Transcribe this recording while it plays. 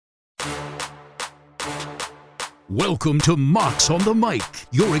Welcome to Mocs on the Mic,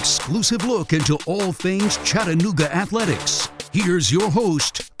 your exclusive look into all things Chattanooga athletics. Here's your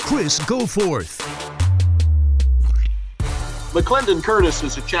host, Chris Goforth. McClendon Curtis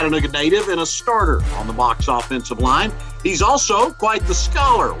is a Chattanooga native and a starter on the Mocs offensive line. He's also quite the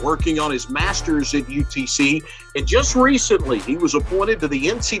scholar, working on his master's at UTC. And just recently, he was appointed to the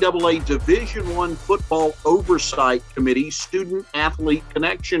NCAA Division I Football Oversight Committee Student Athlete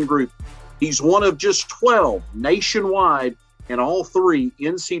Connection Group. He's one of just 12 nationwide in all three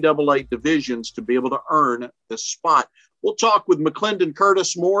NCAA divisions to be able to earn this spot. We'll talk with McClendon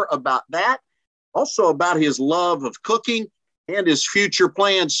Curtis more about that, also about his love of cooking and his future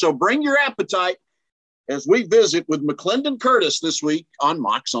plans. So bring your appetite as we visit with McClendon Curtis this week on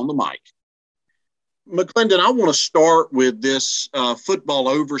Mocs on the Mic. McClendon, I want to start with this football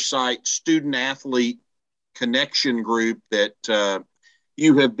oversight student athlete connection group that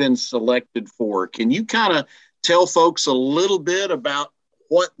you have been selected for. Can you kind of tell folks a little bit about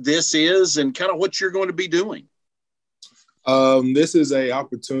what this is and kind of what you're going to be doing? This is an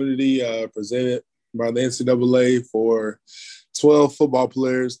opportunity presented by the NCAA for 12 football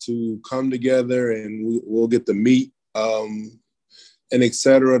players to come together, and we'll get to meet and et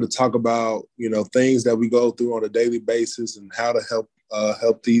cetera, to talk about, things that we go through on a daily basis and how to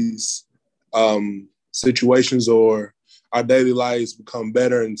help these situations or our daily lives become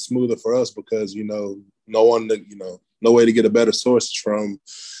better and smoother for us, because, no way to get a better sources from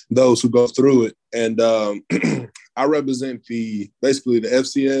those who go through it. And I represent basically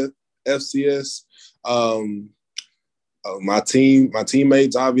the FCS, my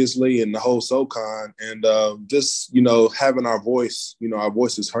teammates, obviously, and the whole SoCon, and just, having our voice, our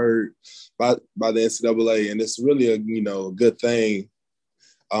voices heard by the NCAA. And it's really a good thing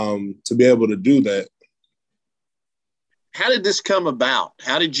to be able to do that. How did this come about?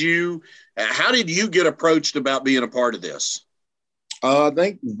 How did you get approached about being a part of this? I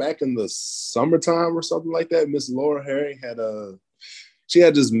think back in the summertime or something like that, Miss Laura Herring she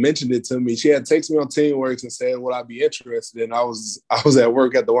had just mentioned it to me. She had texted me on Teamworks and said, would I be interested? And I was at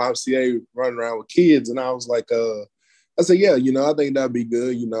work at the YMCA running around with kids. And I was like, I said, yeah, I think that'd be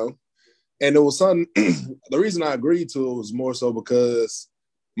good, And it was something, the reason I agreed to it was more so because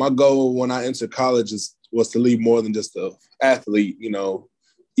my goal when I entered college was to leave more than just an athlete,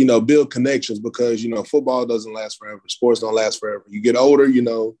 build connections, because, football doesn't last forever. Sports don't last forever. You get older,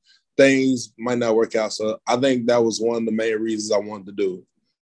 things might not work out. So I think that was one of the main reasons I wanted to do it.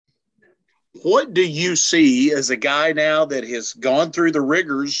 What do you see as a guy now that has gone through the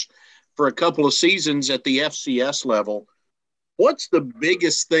rigors for a couple of seasons at the FCS level? What's the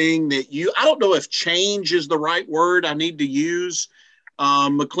biggest thing that I don't know if change is the right word I need to use,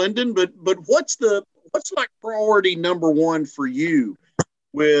 McClendon, but what's like priority number one for you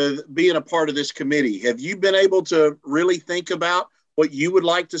with being a part of this committee? Have you been able to really think about what you would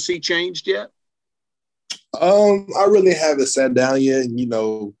like to see changed yet? I really haven't sat down yet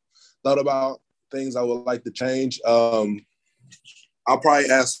and, thought about things I would like to change. I'll probably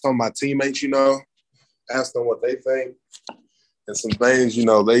ask some of my teammates, ask them what they think and some things,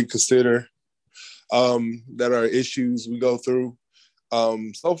 they consider that are issues we go through.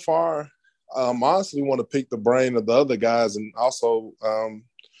 So far, I honestly want to pick the brain of the other guys and also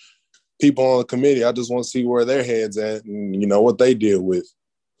people on the committee. I just want to see where their heads at and, what they deal with.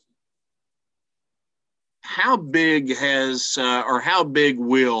 How big how big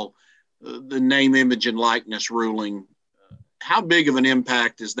will the name, image, and likeness ruling, how big of an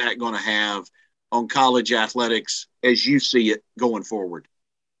impact is that going to have on college athletics as you see it going forward?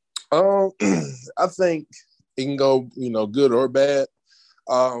 I think it can go, good or bad.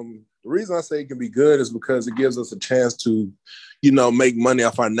 The reason I say it can be good is because it gives us a chance to, make money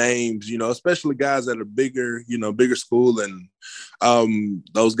off our names, especially guys that are bigger, bigger school, and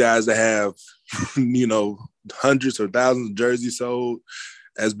those guys that have, hundreds or thousands of jerseys sold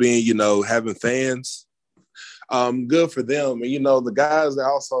as being, having fans. Good for them. And, the guys that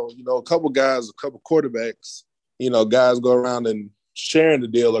also, a couple quarterbacks, guys go around and sharing the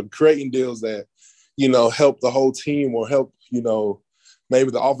deal or creating deals that, help the whole team or help, maybe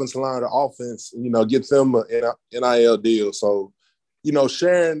the offensive line or the offense, get them an NIL deal. So,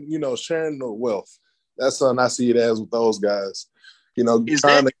 sharing the wealth. That's something I see it as with those guys. You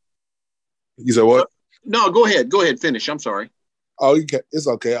said what? No, go ahead. Finish. I'm sorry. Oh, it's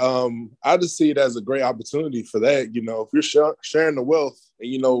okay. I just see it as a great opportunity for that. If you're sharing the wealth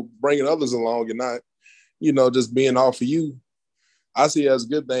and, bringing others along and not, just being all for you, I see it as a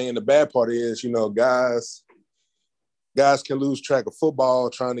good thing. And the bad part is, guys can lose track of football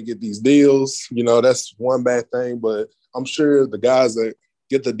trying to get these deals. That's one bad thing. But I'm sure the guys that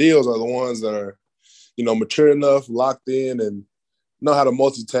get the deals are the ones that are, mature enough, locked in, and know how to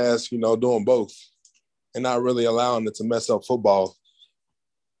multitask, doing both and not really allowing it to mess up football.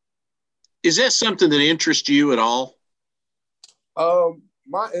 Is that something that interests you at all?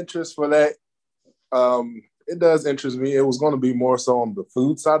 My interest for that, it does interest me. It was going to be more so on the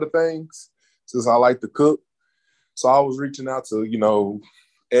food side of things since I like to cook. So I was reaching out to,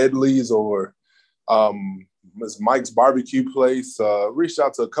 Edley's or Miss Mike's barbecue place, reached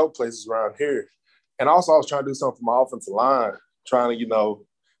out to a couple places around here. And also I was trying to do something for my offensive line, trying to,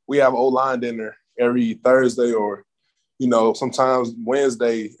 we have O-line dinner every Thursday or, sometimes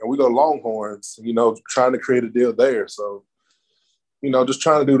Wednesday, and we go to Longhorns, trying to create a deal there. So, just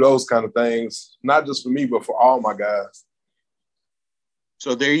trying to do those kind of things, not just for me, but for all my guys.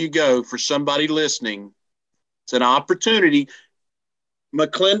 So there you go. For somebody listening, it's an opportunity.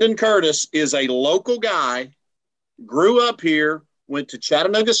 McClendon Curtis is a local guy, grew up here, went to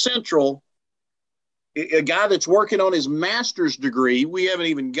Chattanooga Central, a guy that's working on his master's degree. We haven't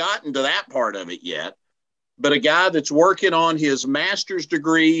even gotten to that part of it yet, but a guy that's working on his master's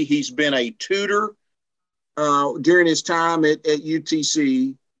degree. He's been a tutor during his time at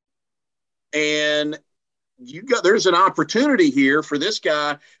UTC. And there's an opportunity here for this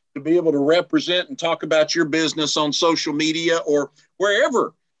guy to be able to represent and talk about your business on social media or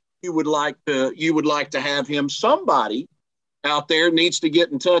wherever you would like to have him. Somebody out there needs to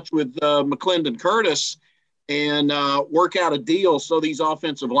get in touch with McClendon Curtis and work out a deal so these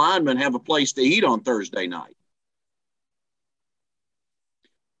offensive linemen have a place to eat on Thursday night.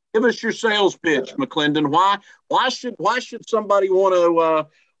 Give us your sales pitch, McClendon. Why should somebody want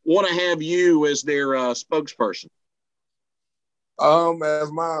to have you as their spokesperson?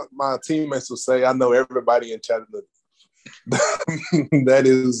 As my teammates will say, I know everybody in Chattanooga. that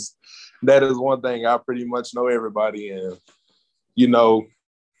is one thing. I pretty much know everybody, and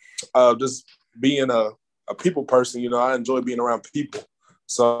just being a people person. I enjoy being around people.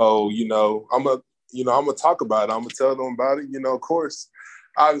 So I'm gonna talk about it. I'm gonna tell them about it. Of course,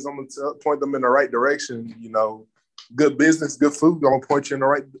 obviously I'm gonna point them in the right direction. Good business, good food. I'm gonna point you in the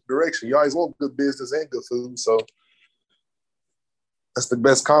right direction. You always want good business and good food, so that's the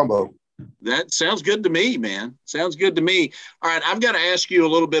best combo. That sounds good to me, man. Sounds good to me. All right, I've got to ask you a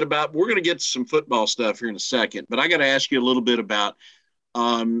little bit about – we're going to get to some football stuff here in a second, but I got to ask you a little bit about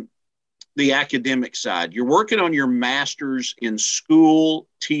the academic side. You're working on your master's in school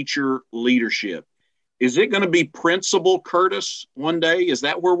teacher leadership. Is it going to be Principal Curtis one day? Is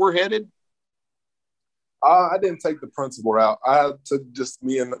that where we're headed? I didn't take the principal route. I took just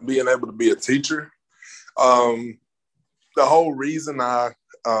being able to be a teacher. The whole reason I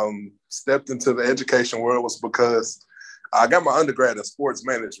stepped into the education world was because I got my undergrad in sports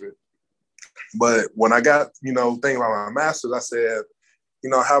management. But when I got, thinking about my master's, I said,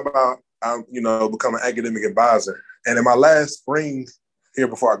 how about I, become an academic advisor? And in my last spring here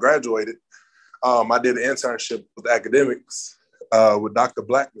before I graduated, I did an internship with academics with Dr.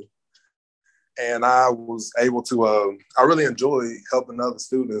 Blackman. And I was able to, I really enjoy helping other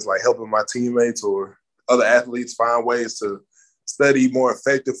students, like helping my teammates or other athletes find ways to study more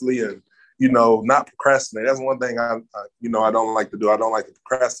effectively and, not procrastinate. That's one thing I don't like to do. I don't like to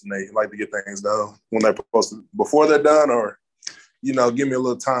procrastinate. I like to get things done when they're supposed to, before they're done, or, give me a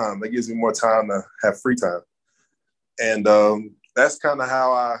little time. That gives me more time to have free time. And that's kind of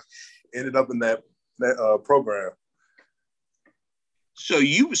how I ended up in that program. So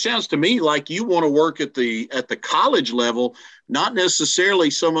sounds to me like you want to work at the college level, not necessarily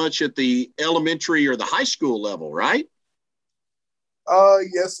so much at the elementary or the high school level, right?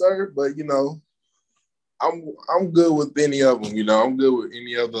 Yes, sir. But I'm good with any of them. I'm good with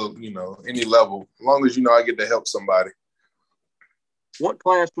any of the any level, as long as I get to help somebody. What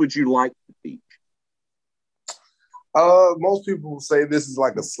class would you like to teach? Most people say this is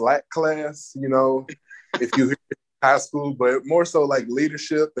like a slack class. If you hear high school, but more so like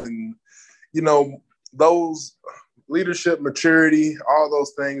leadership and, those leadership, maturity, all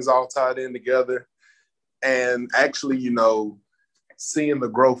those things all tied in together. And actually, seeing the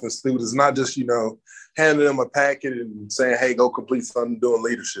growth in students, not just, handing them a packet and saying, hey, go complete something doing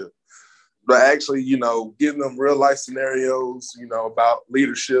leadership, but actually, giving them real life scenarios, about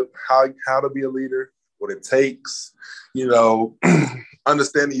leadership, how to be a leader, what it takes,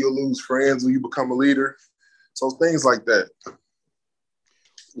 understanding you'll lose friends when you become a leader. So things like that.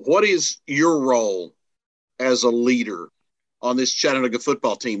 What is your role as a leader on this Chattanooga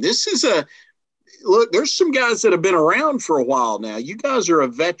football team? This is look, there's some guys that have been around for a while now. You guys are a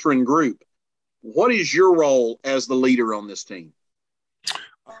veteran group. What is your role as the leader on this team?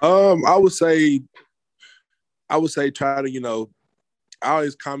 I would say try to, I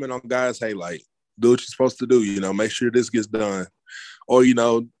always comment on guys, hey, like, do what you're supposed to do, make sure this gets done. Or,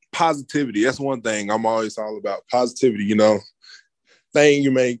 positivity. That's one thing I'm always all about. Positivity,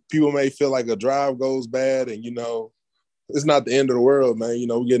 people may feel like a drive goes bad and, it's not the end of the world, man.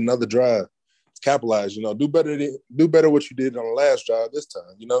 We get another drive. Capitalize, do better what you did on the last drive this time,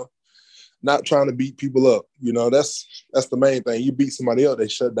 not trying to beat people up. That's the main thing. You beat somebody else, they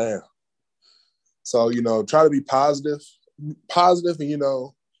shut down. So, try to be positive and,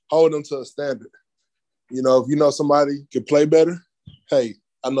 hold them to a standard. If somebody can play better, hey,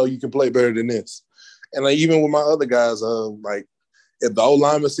 I know you can play better than this. And even with my other guys, if the old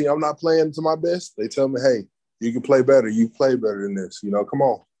linemen see I'm not playing to my best, they tell me, hey, you can play better. You play better than this. Come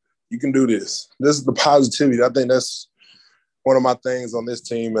on. You can do this. This is the positivity. I think that's one of my things on this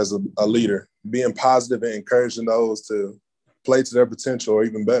team as a leader, being positive and encouraging those to play to their potential or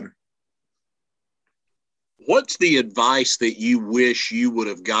even better. What's the advice that you wish you would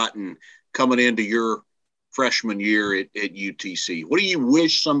have gotten coming into your freshman year at UTC? What do you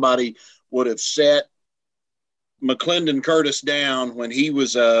wish somebody would have set McClendon Curtis down when he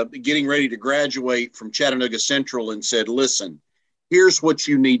was getting ready to graduate from Chattanooga Central and said, listen, here's what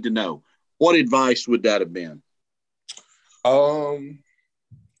you need to know? What advice would that have been? I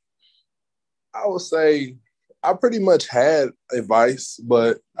would say I pretty much had advice,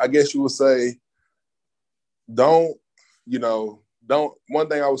 but I guess you would say one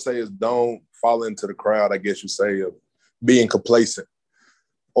thing I would say is don't fall into the crowd, I guess you say, of being complacent.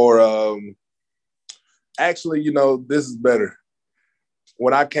 Or actually, this is better.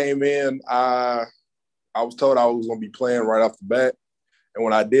 When I came in, I was told I was going to be playing right off the bat. And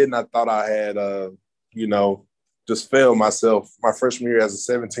when I didn't, I thought I had, just failed myself my freshman year as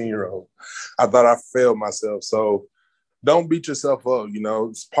a 17-year-old. I thought I failed myself. So don't beat yourself up.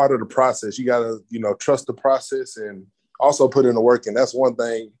 It's part of the process. You got to, trust the process and also put in the work. And that's one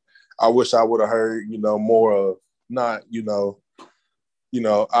thing I wish I would have heard, more of. Not,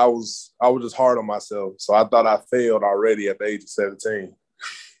 I was just hard on myself. So I thought I failed already at the age of 17.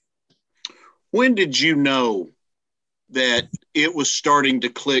 When did you know that it was starting to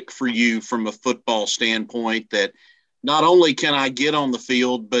click for you from a football standpoint, that not only can I get on the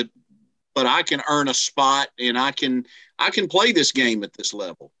field, but I can earn a spot and I can play this game at this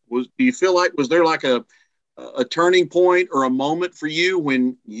level? Do you feel like, was there like a turning point or a moment for you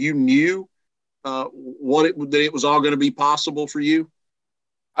when you knew that it was all going to be possible for you?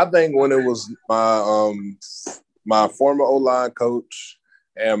 I think when it was my former O-line coach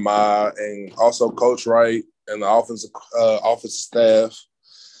and also Coach Wright and the offensive staff,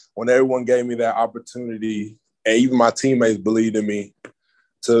 when everyone gave me that opportunity, and even my teammates believed in me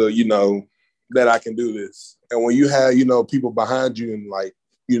to, that I can do this. And when you have, people behind you and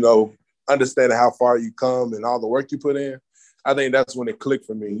understanding how far you come and all the work you put in, I think that's when it clicked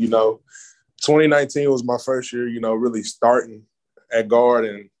for me. 2019 was my first year, really starting at guard.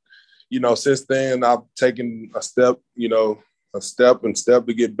 And, since then I've taken a step to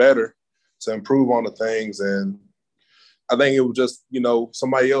get better, to improve on the things. And I think it was just,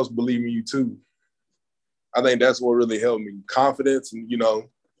 somebody else believing in you too. I think that's what really helped me. Confidence and,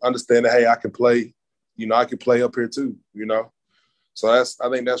 understanding, hey, I can play, I can play up here too, So I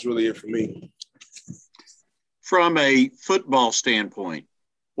think that's really it for me. From a football standpoint,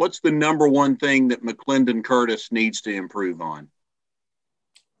 what's the number one thing that McClendon Curtis needs to improve on?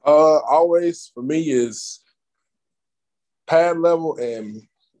 Always for me is pad level and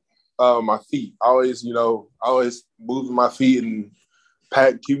my feet. Always moving my feet and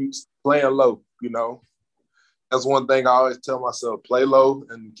pad cutes, playing low, That's one thing I always tell myself, play low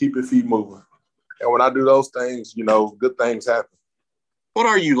and keep your feet moving. And when I do those things, good things happen. What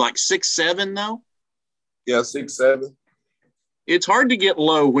are you, like 6'7" though? Yeah, 6'7". It's hard to get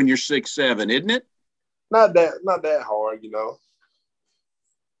low when you're 6'7", isn't it? Not that hard,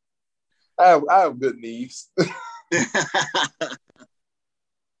 I have good knees.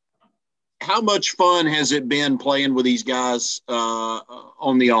 How much fun has it been playing with these guys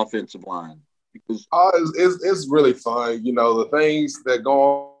on the offensive line? Because it's really fun. The things that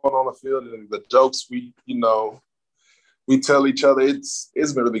go on the field and the jokes we tell each other, it's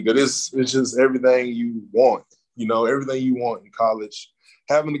been really good. It's just everything you want, everything you want in college.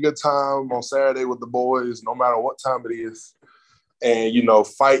 Having a good time on Saturday with the boys, no matter what time it is, and,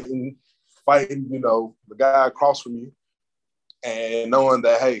 fighting, the guy across from you, and knowing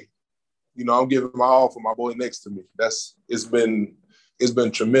that, hey, I'm giving my all for my boy next to me. It's been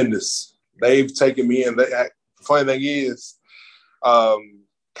tremendous. They've taken me in. The funny thing is, Kyle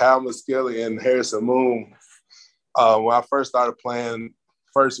Muskelly and Harrison Moon, when I first started playing,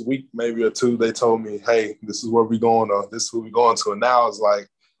 first week maybe or two, they told me, hey, this is where we're going, or this is who we're going to. And now it's like,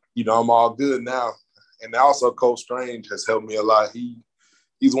 I'm all good now. And also Coach Strange has helped me a lot.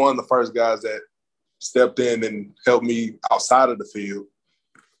 He's one of the first guys that stepped in and helped me outside of the field.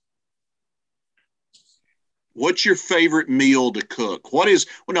 What's your favorite meal to cook? What's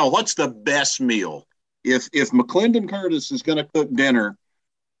the best meal? If McClendon Curtis is going to cook dinner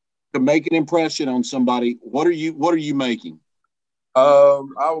to make an impression on somebody, what are you making? I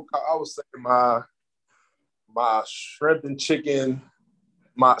would say my shrimp and chicken,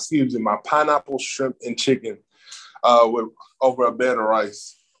 my pineapple shrimp and chicken over a bed of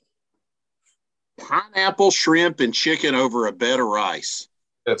rice. Pineapple shrimp and chicken over a bed of rice.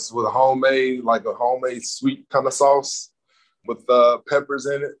 Yes, with a homemade sweet kind of sauce with peppers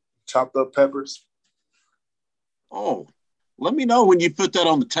in it, chopped up peppers. Oh, let me know when you put that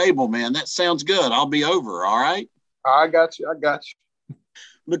on the table, man. That sounds good. I'll be over, all right? I got you.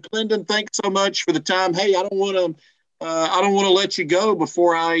 McClendon, thanks so much for the time. Hey, I don't want to let you go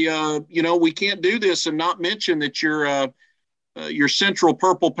before we can't do this and not mention that your Central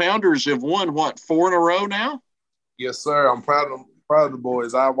Purple Pounders have won, 4 in a row now? Yes, sir. I'm proud of the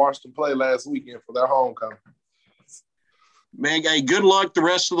boys. I watched them play last weekend for their homecoming. Man, hey, good luck the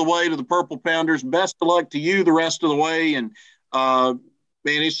rest of the way to the Purple Pounders. Best of luck to you the rest of the way. And, man,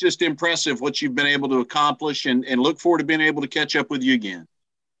 it's just impressive what you've been able to accomplish, and look forward to being able to catch up with you again.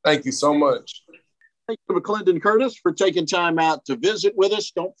 Thank you so much. Thank you to McClendon Curtis for taking time out to visit with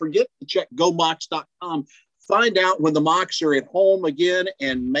us. Don't forget to check GoMocs.com. Find out when the Mocs are at home again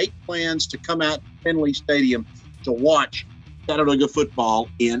and make plans to come out to Finley Stadium to watch Chattanooga football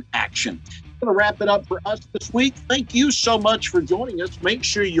in action. I'm going to wrap it up for us this week. Thank you so much for joining us. Make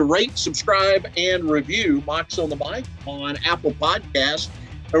sure you rate, subscribe, and review Mocs on the Mic on Apple Podcasts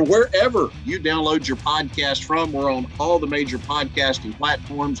or wherever you download your podcast from. We're on all the major podcasting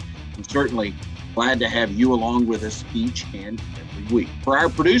platforms. I'm certainly glad to have you along with us each and every week. For our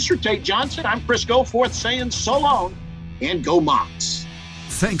producer, Tate Johnson, I'm Chris Goforth saying so long and go Mocs.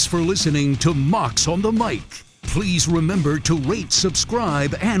 Thanks for listening to Mocs on the Mic. Please remember to rate,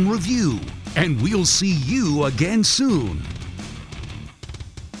 subscribe, and review. And we'll see you again soon.